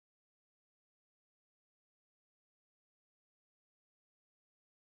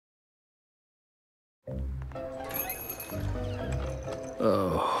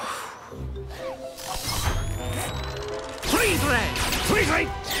Oh. Freeze ray! Freeze ray!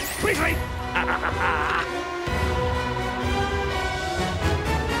 Freeze ray!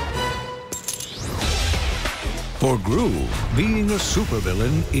 For Groove, being a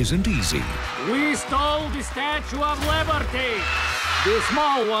supervillain isn't easy. We stole the Statue of Liberty! The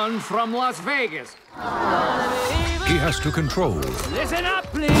small one from Las Vegas. He has to control Listen up,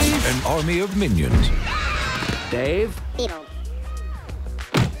 please! an army of minions. Dave?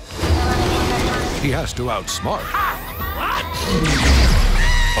 He has to outsmart What?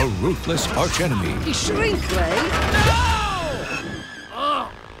 a ruthless archenemy. Shrink ray? No!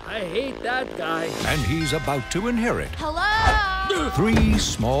 Oh, I hate that guy. And he's about to inherit Hello? 3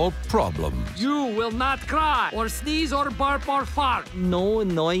 small problems. You will not cry, or sneeze, or burp, or fart. No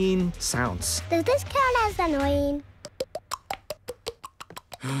annoying sounds. Does this count as annoying?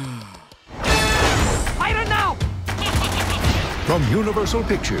 Fire it now! From Universal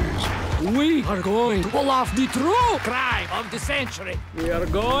Pictures, We are going to pull off the true crime of the century. We are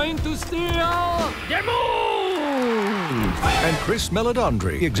going to steal the moon! and Chris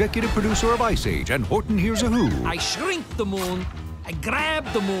Meledandri, executive producer of Ice Age and Horton Hears a Who. I shrink the moon. I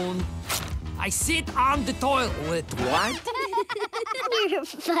grab the moon. I sit on the toilet. What? You're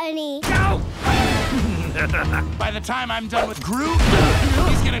funny. Go! By the time I'm done with Groot,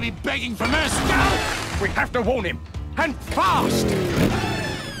 he's gonna be begging for mercy. We have to warn him. And fast!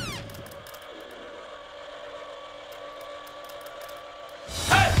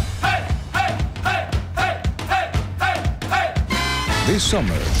 This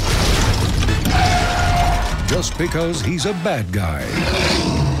summer, just because he's a bad guy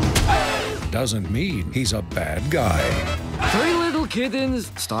doesn't mean he's a bad guy. 3 little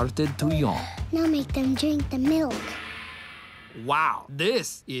kittens started to yawn. Now make them drink the milk. Wow,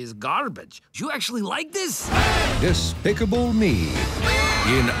 this is garbage. You actually like this? Despicable Me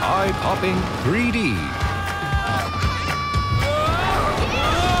in eye-popping 3D.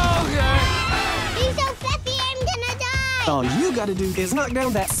 He's so fluffy, I'm gonna die. All you gotta do is knock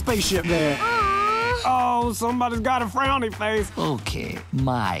down that spaceship there. Aww. Oh, somebody's got a frowny face. Okay,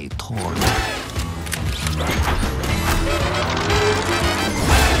 my turn.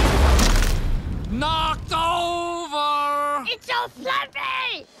 Knocked over! It's so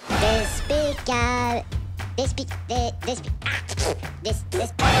fluffy.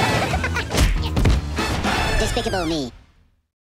 Despicable Me.